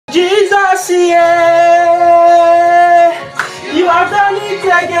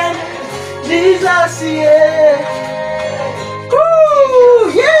again. Jesus, yeah. Woo,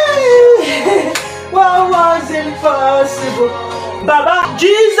 yeah. What was impossible? Baba,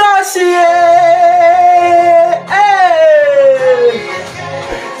 Jesus, yeah. Hey.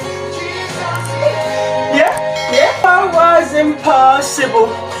 Yeah. What was impossible?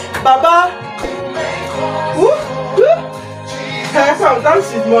 Baba. Woo, woo. Come,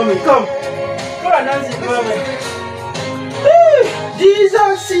 dance with mommy. Come and dance with mommy.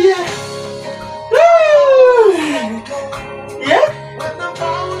 Jesus, yeah. Yeah.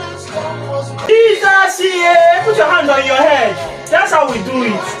 Jesus, yeah. Put your hand on your head. That's how we do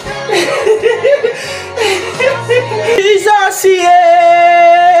it. Jesus,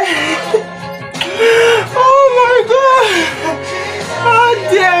 yeah. Oh my God. Oh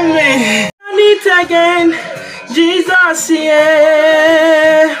dear me. I need again. Jesus,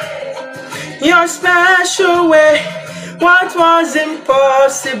 yeah. Your special way. What was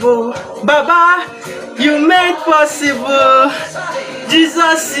impossible, Baba, you made possible.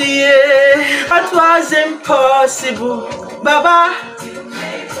 Jesus, yeah. What was impossible, Baba,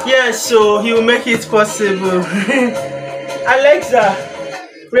 yes, so he will make it possible. Alexa,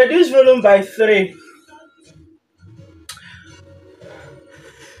 reduce volume by 3.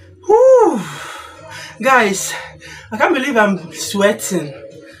 Whew. Guys, I can't believe I'm sweating.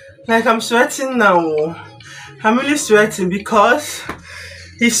 Like, I'm sweating now. I'm really sweating because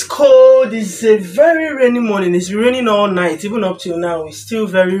it's cold. It's a very rainy morning. It's raining all night. Even up till now, it's still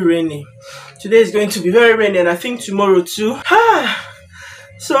very rainy. Today is going to be very rainy, and I think tomorrow too.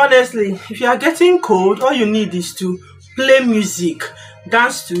 So honestly, if you are getting cold, all you need is to play music,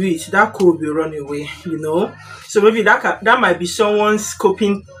 dance to it. That cold will run away, you know. So maybe that might be someone's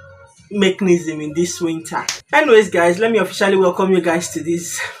coping mechanism in this winter. Anyways guys, let me officially welcome you guys to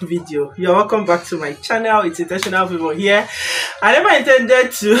this video. You're welcome back to my channel. It's Intentional Favor here. I never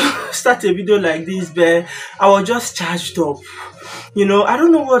intended to start a video like this, but I was just charged up. You know, I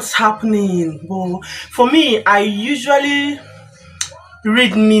don't know what's happening, but for me, I usually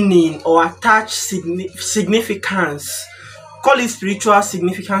read meaning or attach significance, call it spiritual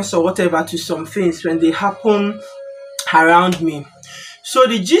significance or whatever, to some things when they happen around me. So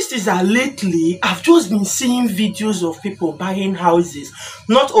the gist is that lately I've just been seeing videos of people buying houses.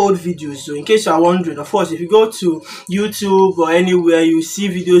 Not old videos, so in case you are wondering. Of course, if you go to YouTube or anywhere, you see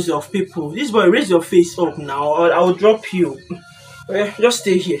videos of people. This boy, raise your face up now, or I'll drop you. Just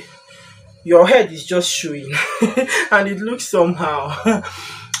stay here. Your head is just showing and it looks somehow.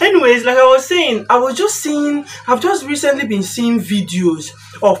 Anyways, like I was saying, I've just recently been seeing videos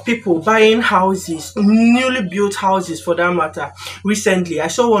of people buying houses, newly built houses for that matter. Recently, I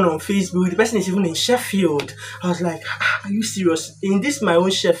saw one on Facebook. The person is even in Sheffield. I was like, are you serious? In this my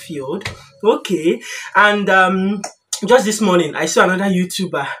own Sheffield? Okay. And just this morning, I saw another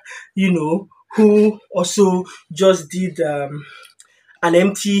YouTuber, you know, who also just did an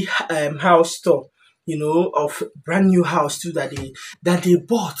empty house tour, you know, of brand new house too that they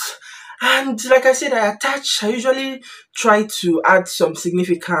bought. And like I said, I usually try to add some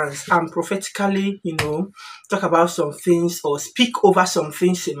significance and prophetically, you know, talk about some things or speak over some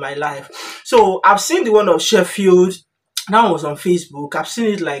things in my life. So I've seen the one of Sheffield. That was on Facebook. I've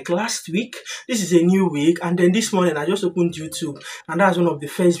seen it like last week. This is a new week. And then this morning I just opened YouTube, and that's one of the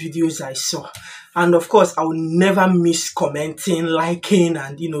first videos I saw. And of course, I will never miss commenting, liking,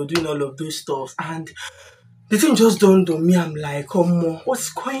 and, you know, doing all of those stuff. And the thing just dawned on me. I'm like, oh, what's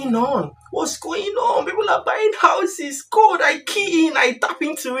going on? What's going on? People are buying houses. Code, I key in, I tap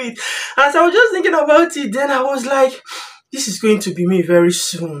into it. As I was just thinking about it, then I was like, this is going to be me very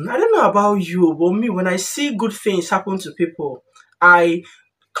soon. I don't know about you, but me, when I see good things happen to people, I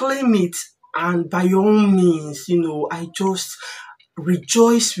claim it, and by all means, you know, I just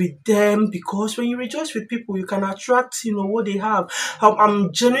rejoice with them, because when you rejoice with people, you can attract, you know, what they have.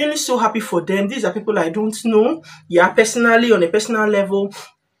 I'm genuinely so happy for them. These are people I don't know, yeah, personally, on a personal level.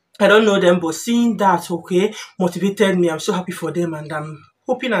 I don't know them, but seeing that, okay, motivated me. I'm so happy for them, and I'm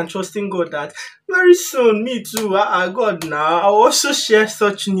hoping and trusting God that very soon, me too, God now, I'll also share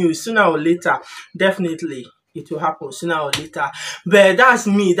such news sooner or later. Definitely, it will happen sooner or later. But that's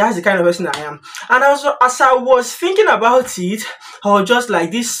me. That's the kind of person I am. And also, as I was thinking about it, I was just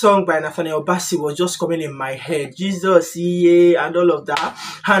like, this song by Nathaniel Bassey was just coming in my head. Jesus, yeah, and all of that.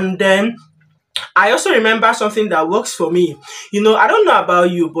 And then I also remember something that works for me. You know, I don't know about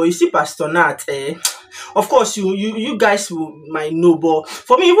you, but you see Pastor Nat, of course, you guys might know, but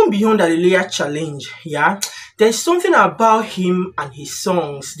for me, even beyond the Hallelujah Challenge, yeah, there's something about him and his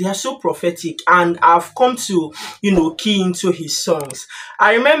songs. They are so prophetic, and I've come to, you know, key into his songs.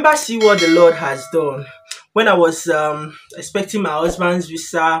 I remember See What the Lord Has Done. when I was expecting my husband's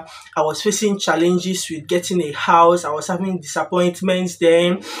visa, I was facing challenges with getting a house. I was having disappointments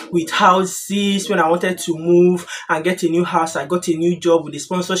then with houses. When I wanted to move and get a new house, I got a new job with a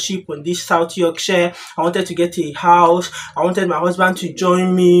sponsorship on this South Yorkshire. I wanted to get a house. I wanted my husband to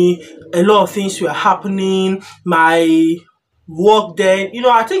join me. A lot of things were happening. My work then,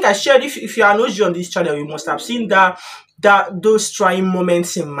 I think I shared, if you are an OG on this channel, you must have seen those trying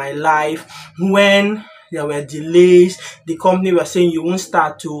moments in my life when there were delays. The company were saying you won't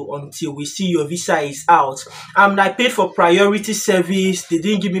start until we see your visa is out. I paid for priority service. They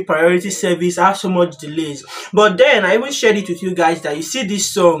didn't give me priority service. I have so much delays. But then I even shared it with you guys that you see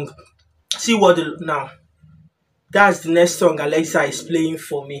this song. See what now. That's the next song Alexa is playing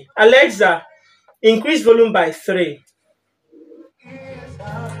for me. Alexa, increase volume by 3.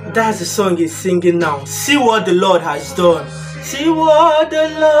 That's the song he's singing now. See what the Lord has done. See what the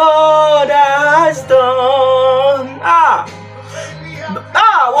Lord has done.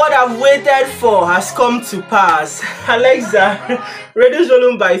 What I've waited for has come to pass. Alexa, reduce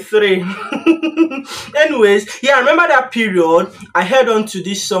volume by 3. Anyways, yeah, I remember that period. I held on to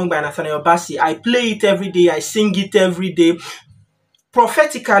this song by Nathaniel Bassey. I play it every day. I sing it every day.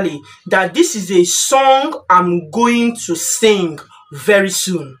 Prophetically, that this is a song I'm going to sing very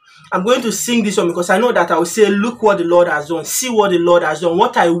soon. I'm going to sing this one because I know that I will say, look what the Lord has done. See what the Lord has done.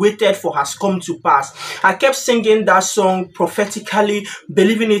 What I waited for has come to pass. I kept singing that song prophetically,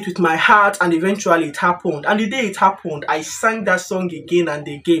 believing it with my heart, and eventually it happened. And the day it happened, I sang that song again and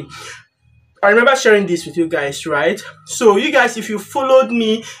again. I remember sharing this with you guys, right? So you guys, if you followed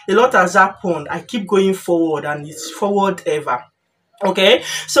me, a lot has happened. I keep going forward, and it's forward ever. Okay,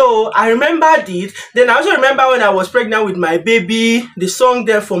 so I remembered it. Then I also remember when I was pregnant with my baby, the song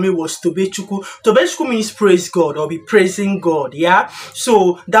there for me was Tobechukwu. Tobechukwu means praise God or be praising God, yeah?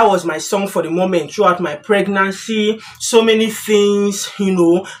 So that was my song for the moment throughout my pregnancy. So many things,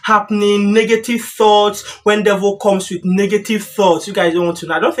 happening, negative thoughts. When devil comes with negative thoughts, you guys don't want to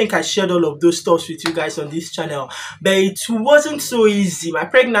know. I don't think I shared all of those thoughts with you guys on this channel, but it wasn't so easy. My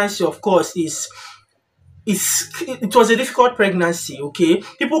pregnancy, of course, it was a difficult pregnancy. Okay,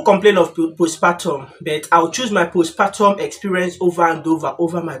 people complain of postpartum, but I'll choose my postpartum experience over and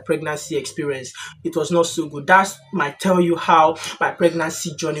over my pregnancy experience. It was not so good. That might tell you how my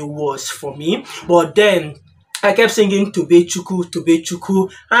pregnancy journey was for me. But then I kept singing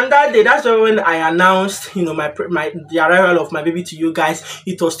Tobechukwu, and that day, that's when I announced, the arrival of my baby to you guys.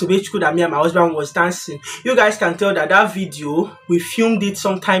 It was Tobechukwu that me and my husband was dancing. You guys can tell that video, we filmed it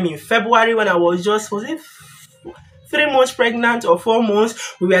sometime in February when I was it 3 months pregnant or 4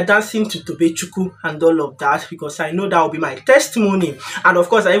 months. We were dancing to Tobechukwu and all of that because I know that will be my testimony. And of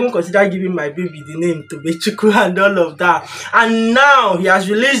course, I even considered giving my baby the name Tobechukwu and all of that. And now he has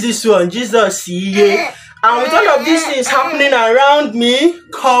released this one, Jesus, yeah. And with all of these things happening around me,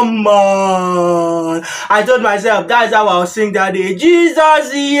 come on. I told myself, that's how I'll sing that day.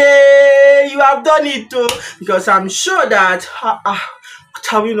 Jesus, yeah, you have done it too. Because I'm sure that,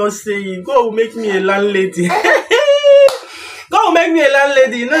 what are we not saying? God will make me a landlady. God will make me a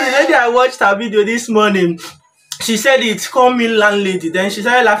landlady. The lady I watched her video this morning, she said it, call me landlady. Then she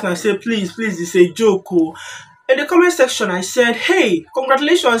started laughing and said, please, it's a joke. In the comment section, I said, hey,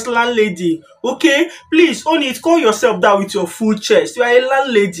 congratulations, landlady. Okay, please own it. Call yourself that with your full chest. You are a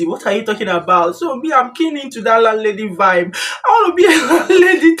landlady. What are you talking about? So me, I'm keen into that landlady vibe. I want to be a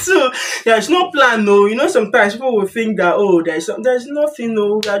landlady too. There's no plan, no. Sometimes people will think that, oh, there's nothing,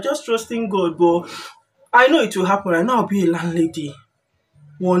 no. We are just trusting God, but I know it will happen. I know I'll be a landlady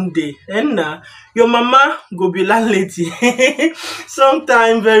one day. And your mama go be landlady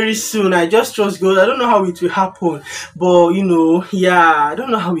sometime very soon. I just trust God. I don't know how it will happen, but yeah, I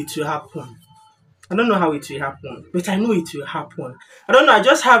don't know how it will happen. But I know it will happen. I don't know. I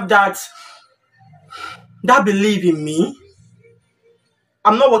just have that belief in me.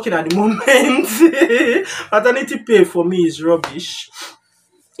 I'm not working at the moment. Maternity pay for me is rubbish.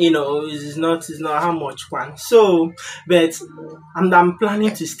 It's not how much one. So, but I'm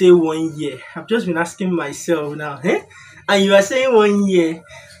planning to stay 1 year. I've just been asking myself now, and you are saying 1 year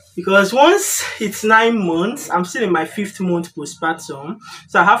because once it's 9 months, I'm still in my 5th month postpartum,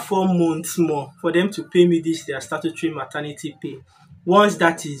 so I have 4 months more for them to pay me their statutory maternity pay. Once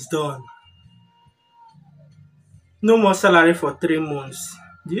that is done, no more salary for 3 months.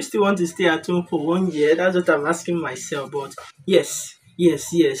 Do you still want to stay at home for 1 year? That's what I'm asking myself. But yes,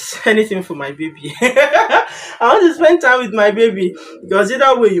 anything for my baby. I want to spend time with my baby because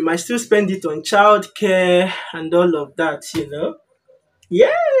either way you might still spend it on childcare and all of that,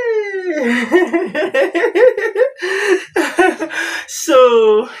 yeah.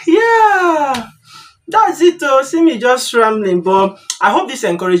 So yeah, That's it though. See me just rambling, but I hope this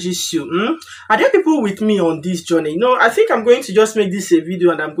encourages you. Are there people with me on this journey? No, I think I'm going to just make this a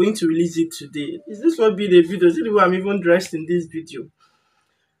video and I'm going to release it today. Is this what be the video? Is it the way I'm even dressed in this video?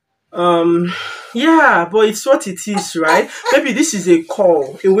 Yeah, but it's what it is, right? Maybe this is a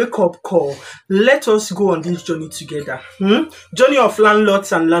call, a wake-up call. Let us go on this journey together. Journey of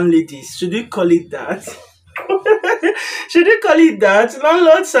landlords and landladies. Should we call it that? Should we call it that?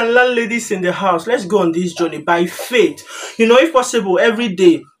 Landlords and landladies in the house. Let's go on this journey by faith. If possible, every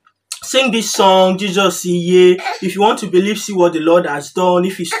day. Sing this song, Jesus Iye. If you want to believe, see what the Lord has done.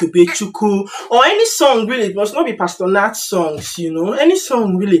 If it's to be Chuku, or any song really, it must not be Pastor Nat songs, any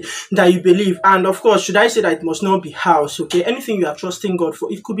song really that you believe. And of course, should I say that it must not be house, okay? Anything you are trusting God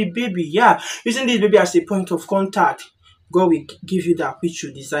for. It could be baby, yeah. Using this baby as a point of contact. God will give you that which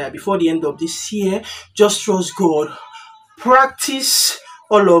you desire. Before the end of this year, just trust God. Practice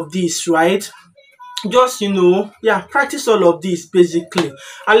all of this, right? Just, practice all of this basically.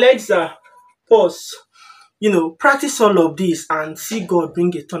 Alexa, pause. Practice all of this and see God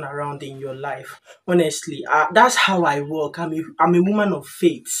bring a turnaround in your life. Honestly, that's how I work. I'm a woman of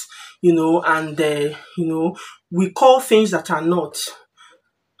faith, and, we call things that are not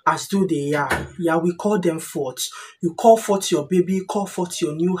as though they are. Yeah, we call them forth. You call forth your baby, call forth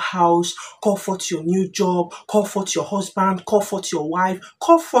your new house, call forth your new job, call forth your husband, call forth your wife,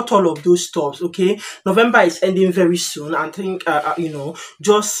 call forth all of those stuff, okay? November is ending very soon. I think,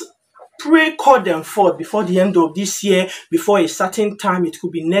 just pray, call them forth before the end of this year, before a certain time. It could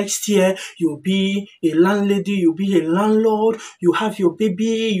be next year. You'll be a landlady, you'll be a landlord, you have your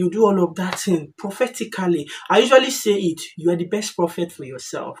baby, you do all of that thing prophetically. I usually say it, you are the best prophet for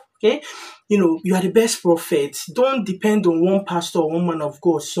yourself. Okay, you are the best prophet. Don't depend on one pastor or one man of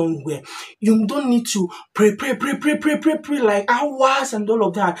God somewhere. You don't need to pray like hours and all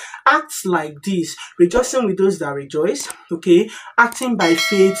of that. Act like this, rejoicing with those that rejoice. Okay, acting by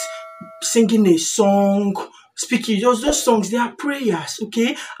faith, singing a song, speaking those songs, they are prayers,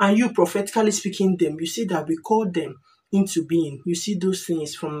 okay? And you prophetically speaking them, you see that we call them into being. You see those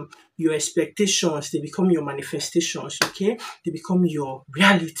things from your expectations, they become your manifestations, okay? They become your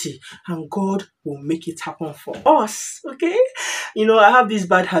reality, and God will make it happen for us, okay? I have this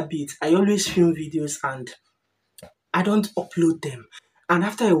bad habit. I always film videos and I don't upload them. And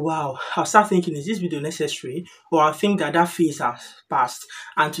after a while, I'll start thinking, is this video necessary? Or I'll think that phase has passed.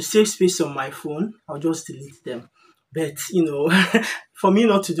 And to save space on my phone, I'll just delete them. But, for me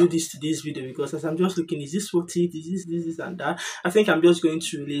not to do this to this video, because as I'm just looking, is this worth it? Is this and that? I think I'm just going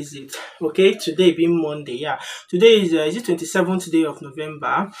to release it. Okay, today being Monday, yeah. Today is it 27th day of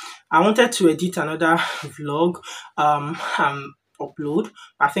November. I wanted to edit another vlog. Upload.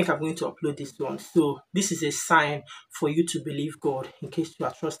 I think I'm going to upload this one. So this is a sign for you to believe God, in case you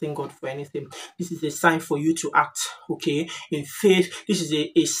are trusting God for anything. This is a sign for you to act, okay, in faith. This is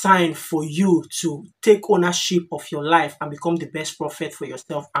a sign for you to take ownership of your life and become the best prophet for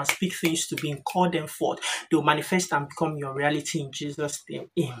yourself and speak things to being, call them forth. They will manifest and become your reality in Jesus' name.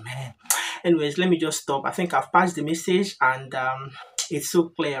 Amen. Anyways, let me just stop. I think I've passed the message and it's so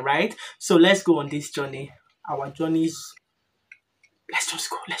clear, right? So let's go on this journey. Our journeys, let's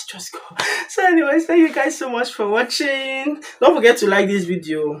just go. So anyways, thank you guys so much for watching. Don't forget to like this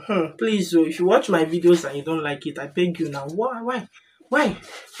video. Please, if you watch my videos and you don't like it, I beg you now. Why?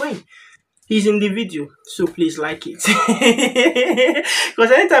 He's in the video, so please like it.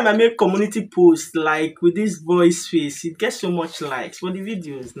 Because anytime I make community posts like with this boy's face, it gets so much likes. But the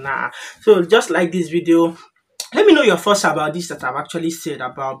videos, nah. So just like this video. Let me know your thoughts about this that I've actually said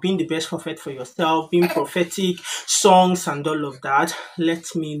about being the best prophet for yourself, being prophetic, songs and all of that. Let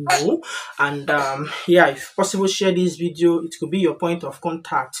me know. And yeah, if possible, share this video. It could be your point of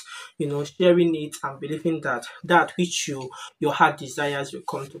contact, sharing it and believing that which your heart desires will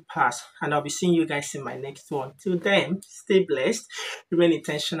come to pass. And I'll be seeing you guys in my next one. Till then, stay blessed, remain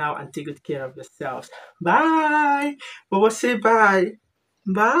intentional, and take good care of yourselves. Bye. Bobo say bye.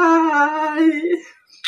 Bye.